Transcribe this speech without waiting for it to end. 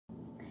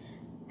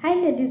Hi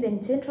ladies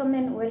and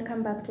gentlemen,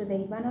 welcome back to the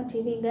Ivano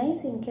TV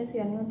guys. In case you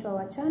are new to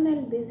our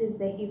channel, this is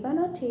the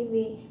Ivano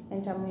TV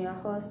and I'm your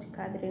host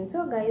Catherine.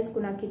 So guys,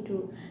 kuna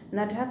kitu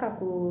nataka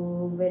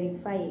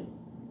verify.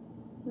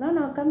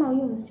 Naona kama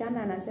huyu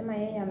msichana anasema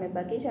yeye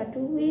amebakisha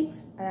 2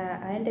 weeks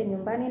aende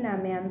nyumbani na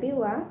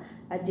ameambiwa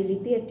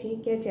ajilipie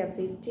ticket ya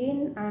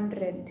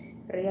 1500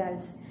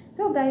 reals.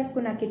 So guys,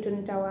 kuna kitu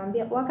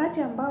nitawaambia.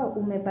 Wakati ambao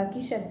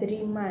umebakisha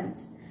 3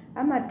 months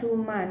ama 2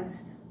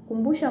 months,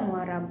 kumbusha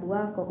Mwarabu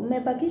wako.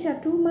 Umebakisha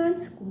 2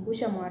 months,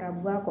 kumbusha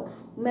Mwarabu wako.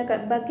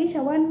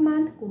 Umebakisha 1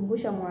 month,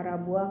 kumbusha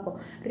Mwarabu wako.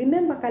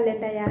 Remember,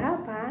 kalenda ya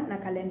hapa na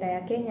kalenda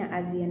ya Kenya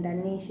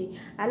haziendanishi.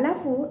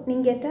 Alafu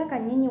ningetaka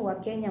nyinyi wa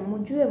Kenya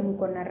mjue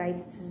mko na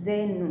rights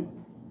zenu.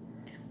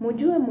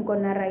 Mjue mko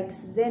na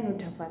rights zenu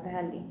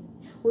tafadhali.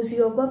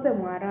 Usiogope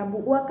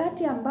Mwarabu.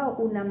 Wakati ambao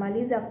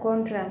unamaliza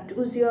contract,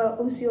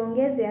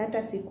 usiongeze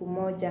hata siku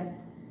moja.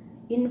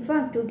 In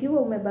fact,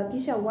 ukiwa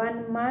umebakisha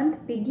 1 month,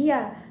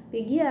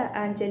 pigia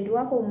agent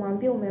wako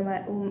umwambie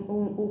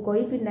uko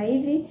hivi na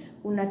hivi,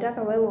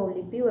 unataka wewe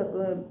ulipiwe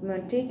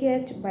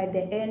ticket by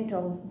the end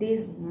of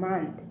this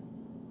month.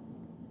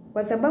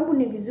 Kwa sababu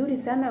ni vizuri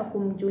sana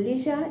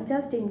kumjulisha,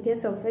 just in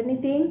case of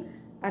anything,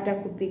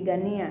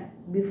 atakupigania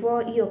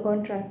before hiyo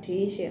contract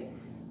iishe.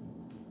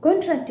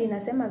 Contract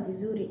inasema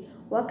vizuri,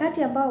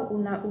 wakati ambao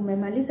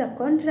umemaliza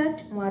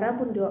contract,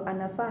 Mwarabu ndio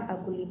anafaa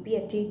akulipie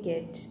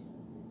ticket.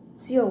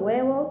 Sio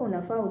wewe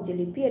unafaa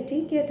ujilipie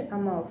ticket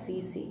ama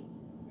ofisi.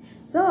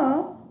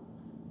 So,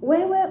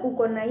 wewe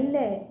uko na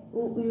ile,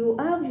 you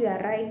have your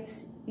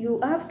rights, you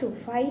have to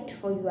fight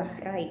for your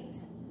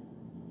rights.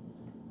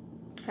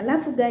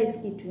 Alafu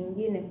guys, kitu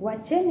ingine,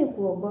 wacheni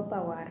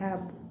kuogopa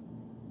Waarabu.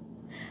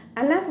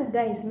 Alafu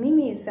guys,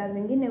 mimi saa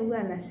zingine huwa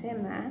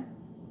anasema,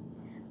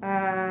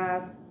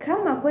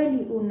 kama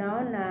kweli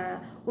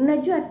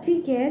unajua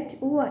ticket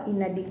huwa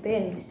ina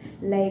depend,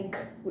 like,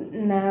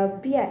 na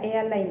pia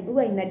airline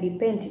huwa ina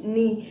depend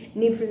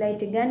ni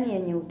flight gani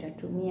yenye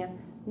utatumia.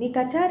 Ni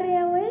Qatar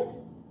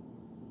Airways,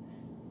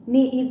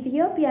 ni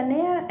Ethiopian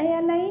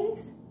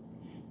Airlines,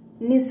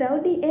 ni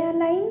Saudi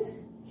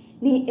Airlines,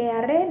 ni Air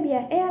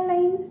Arabia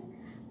Airlines,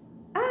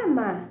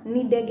 ama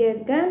ni ndege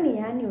gani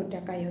yani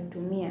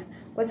utakayotumia.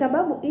 Kwa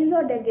sababu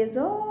hizo ndege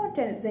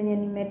zote zenye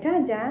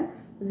nimetaja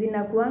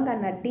zinakuanga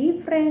na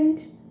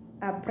different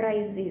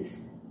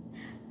prices.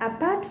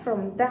 Apart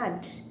from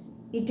that,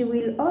 it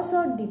will also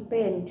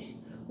depend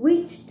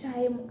which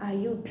time are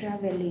you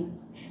traveling.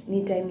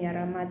 Ni time ya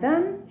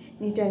Ramadan,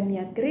 ni time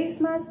ya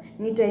Christmas,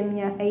 ni time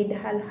ya Eid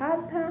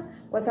al-Adha.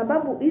 Kwa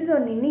sababu hizo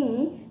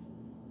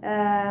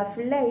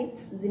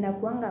flights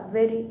zinakuanga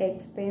very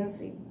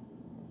expensive.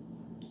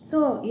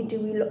 So it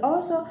will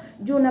also,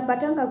 juu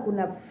unapatanga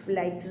kuna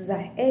flights za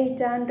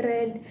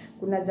 800,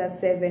 kuna za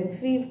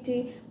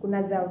 750,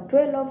 kuna za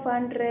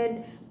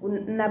 1200,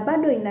 na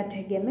bado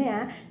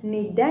inategemea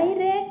ni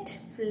direct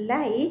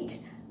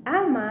flight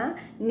ama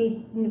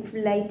ni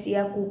flight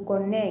ya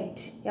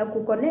kuconnect. Ya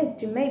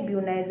kuconnect maybe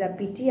unaweza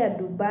pitia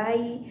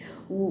Dubai,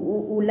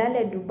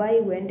 ulale Dubai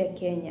uende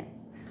Kenya.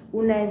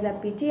 Unaweza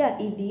pitia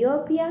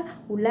Ethiopia,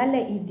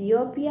 ulale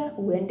Ethiopia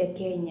uende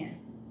Kenya.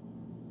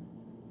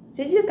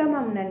 Sijui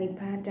kama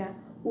mnanipata.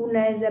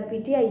 Unaweza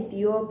pitia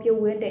Ethiopia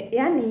uende,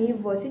 yani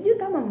hivyo. Sijui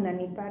kama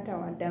mnanipata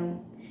wadau.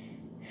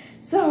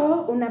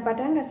 So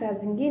unapatanga saa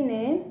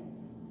zingine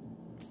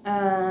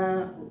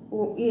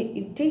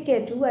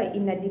ticket huwa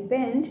ina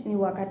depend ni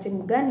wakati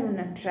mgani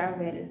una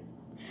travel.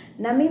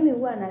 Na mimi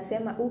huwa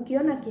nasema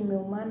ukiona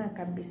kimeumana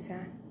kabisa,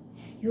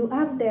 you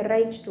have the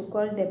right to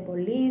call the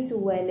police,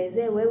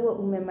 uwaelezee wewe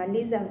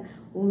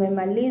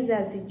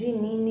umemaliza sijui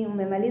nini,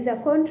 umemaliza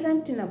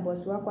contract na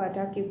boss wako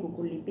hataki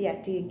kukulipia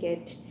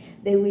ticket.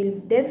 They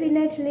will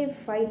definitely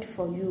fight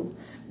for you,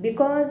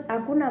 because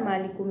hakuna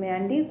mahali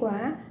kumeandikwa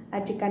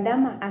ati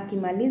Kadama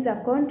akimaliza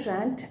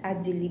contract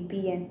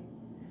ajilipie.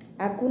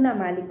 Hakuna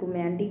mahali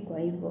kumeandikwa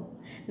hivyo.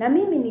 Na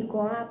mimi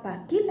niko hapa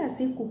kila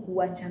siku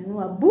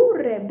kuwachanua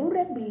bure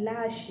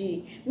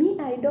bilashi. Me,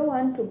 I don't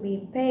want to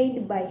be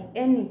paid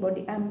by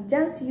anybody. I'm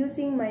just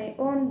using my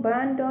own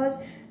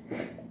bundles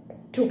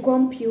to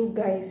comp you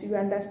guys. You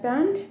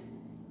understand?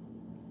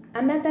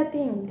 Another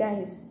thing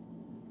guys.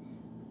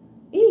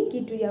 Hii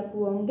kitu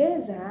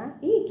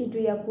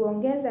ya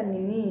kuongeza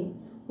nini?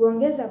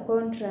 Kuongeza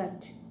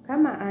contract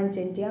kama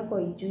agent yako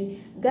ijui.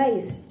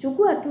 Guys,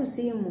 chukua tu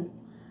simu.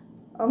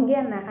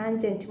 Ongea na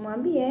agent,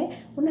 mwambie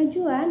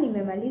unajua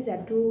nimemaliza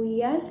 2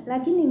 years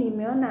lakini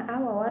nimeona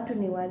hawa watu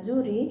ni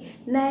wazuri,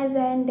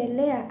 naweza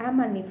endelea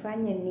ama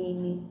nifanye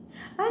nini.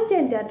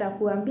 Agent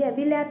atakuambia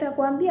vile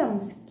atakuambia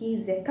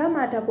msikize.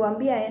 Kama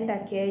atakuambia enda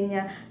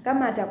Kenya,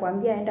 kama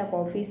atakuambia enda kwa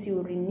ofisi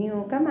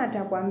urenew, kama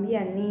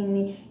atakuambia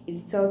nini,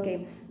 it's okay.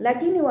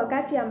 Lakini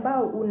wakati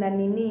ambao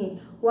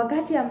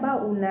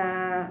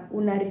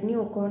una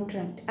renew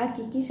contract,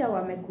 hakikisha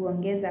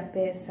wamekuongeza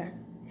pesa.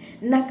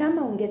 Na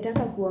kama ungetaka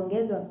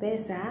kuongezwa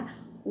pesa,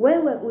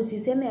 wewe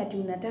usiseme ati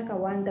unataka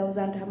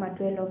 1000 ama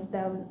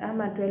 12,000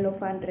 ama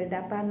 1200.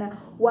 Hapana,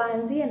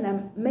 waanzie na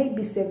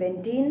maybe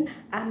 17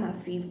 ama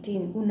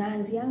 15.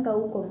 Unaanzianga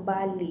huko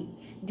mbali,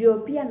 ndio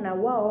pia na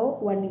wao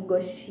wa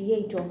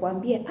negotiate,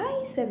 wakwambie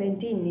ai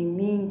 17 ni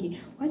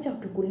mingi, wacha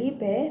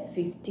tukulipe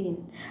 15.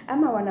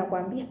 Ama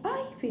wanakwambia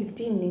ai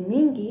 15 ni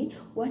mingi,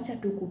 wacha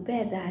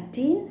tukupe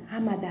 13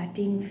 ama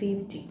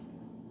 1350.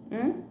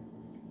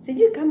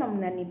 Sijui kama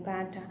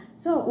mnanipata.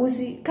 So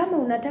kama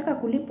unataka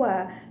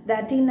kulipwa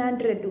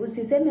 1300,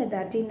 usiseme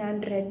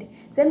 1300,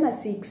 sema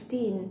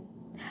 16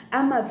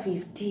 ama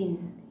 15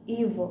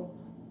 hivyo.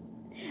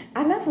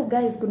 Alafu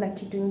guys, kuna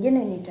kitu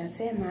kingine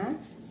nitasema,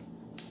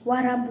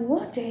 Waarabu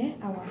wote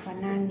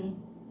hawafanani.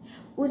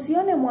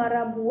 Usione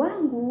Mwarabu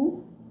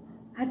wangu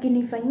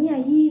akinifanyia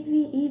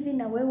hivi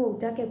na wewe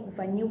utake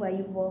kufanyiwa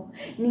hivyo.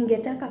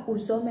 Ningetaka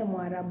usome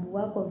Mwarabu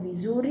wako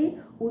vizuri,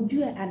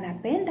 ujue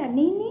anapenda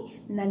nini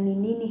na ni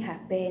nini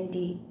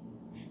hapendi.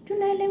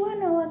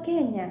 Tunaelewana wa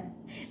Kenya?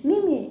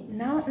 Mimi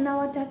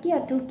nawatakia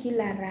tu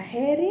kila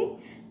laheri,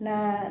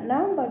 na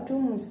naomba tu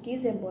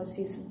msikize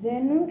bosses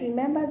zenu.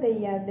 Remember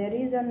they are the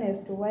reason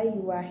as to why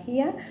you are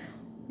here.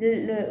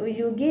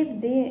 You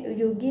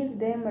give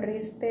them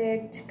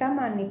respect.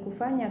 Kama ni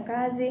kufanya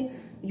kazi,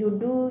 you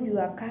do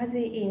your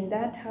kazi in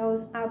that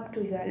house up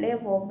to your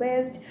level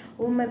best.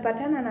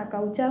 Umepatana na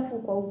kauchafu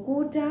kwa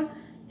ukuta,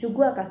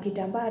 chukua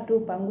kakitambaa tu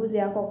panguze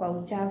yako kwa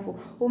uchafu.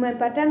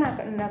 Umepatana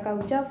na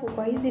kauchafu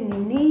kwa hizi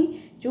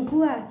nini,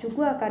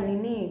 chukua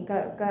kanini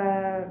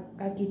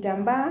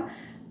kakitambaa,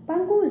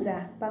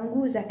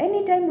 panguza.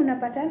 Anytime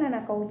unapatana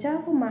na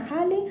kauchafu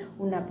mahali,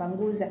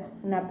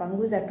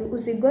 unapanguza tu.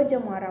 Usigoje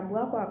Mwarabu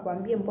wako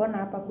akwambie mbona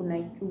hapa kuna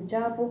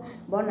uchafu,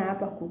 mbona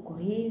hapa kuko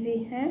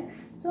hivi,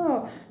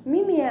 So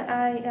mimi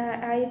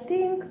I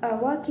think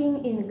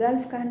working in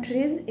Gulf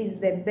countries is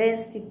the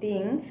best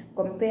thing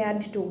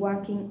compared to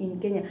working in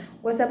Kenya.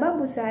 Kwa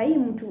sababu saa hii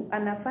mtu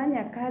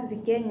anafanya kazi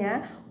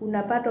Kenya,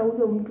 unapata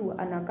huyo mtu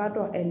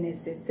anakatwa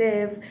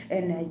NSSF,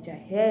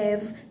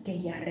 NHIF,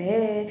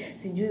 KRA,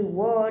 sijui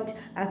what,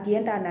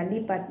 akienda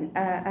analipa,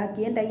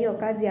 akienda hiyo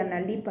kazi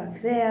analipa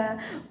fare,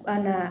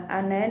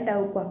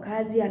 anaenda kwa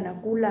kazi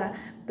anakula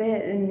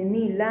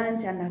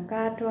lunch,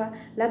 anakatwa.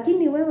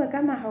 Lakini wewe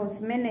kama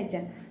house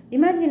manager,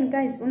 imagine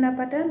guys,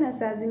 unapatana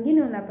saa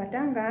zingine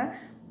unapatanga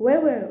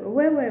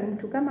wewe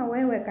mtu kama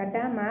wewe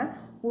Kadama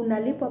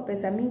unalipwa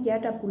pesa mingi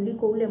hata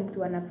kuliko ule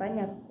mtu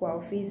anafanya kwa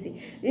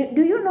ofisi.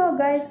 Do you know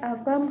guys,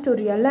 I've come to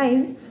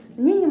realize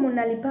nyinyi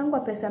mnalipangwa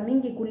pesa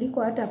mingi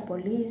kuliko hata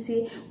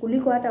polisi,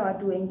 kuliko hata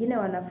watu wengine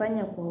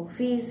wanafanya kwa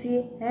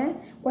ofisi,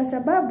 Kwa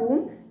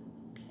sababu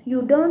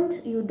you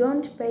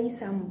don't pay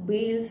some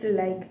bills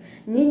like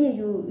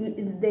nyinyi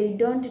they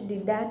don't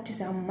deduct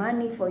some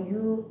money for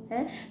you,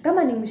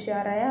 Kama ni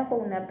mshahara yako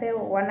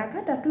unapewa,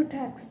 wanakata tu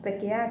tax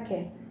peke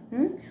yake.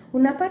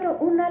 Unapata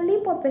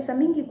unalipwa pesa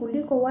mingi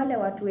kuliko wale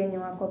watu wenye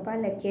wako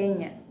pale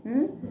Kenya.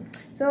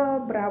 So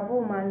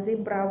bravo manzi,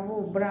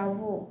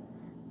 bravo.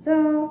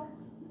 So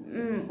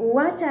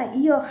uwacha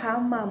hiyo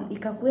hamam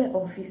ikakue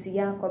ofisi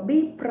yako.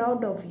 Be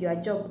proud of your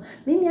job.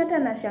 Mimi hata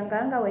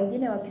nashangaanga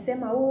wengine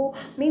wakisema,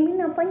 mimi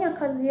nafanya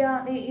kazi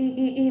ya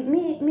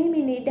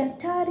mimi ni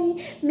daktari,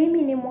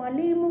 mimi ni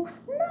mwalimu.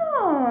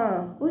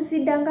 No,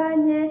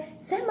 usidanganye.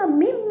 Sema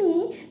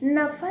mimi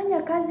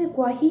nafanya kazi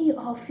kwa hii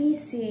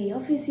ofisi.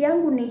 Ofisi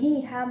yangu ni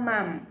hii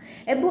hamam.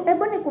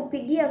 Ebu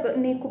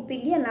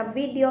nikupigia na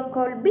video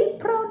call. Be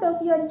proud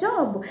of your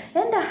job.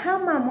 Enda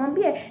hamam,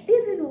 mwambie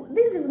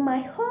this is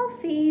my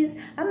office.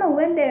 Ama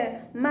uende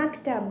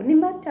maktab, ni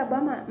maktab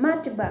ama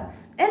matba.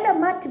 Enda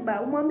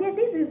matba, umwambie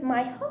this is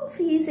my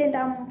office and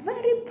I'm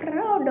very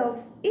proud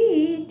of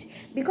it,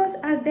 because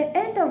at the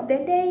end of the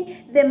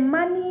day the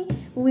money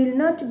will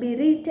not be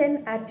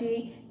written at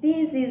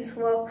this is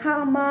for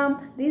hammam,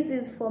 this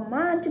is for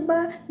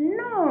matba.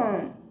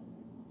 No.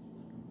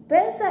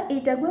 Pesa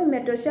itakuwa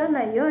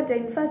imetoshana yote.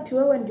 In fact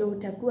wewe ndio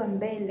utakuwa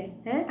mbele.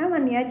 Ama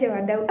niaje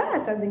wadau.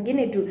 Saa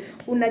zingine tu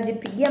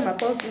unajipigia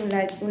makofi,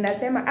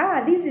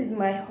 unasema this is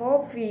my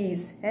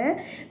office.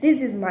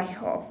 This is my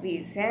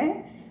office.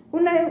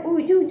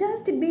 You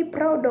just be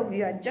proud of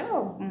your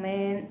job,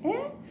 man.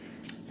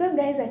 So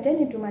guys,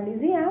 acheni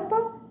tumalizie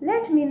hapo.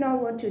 Let me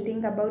know what you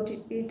think about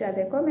it at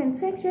the comment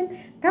section.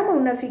 Kama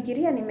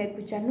unafikiria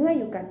nimekuchanua,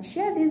 you can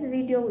share this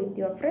video with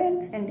your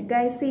friends. And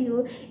guys, see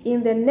you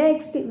in the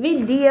next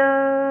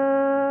video.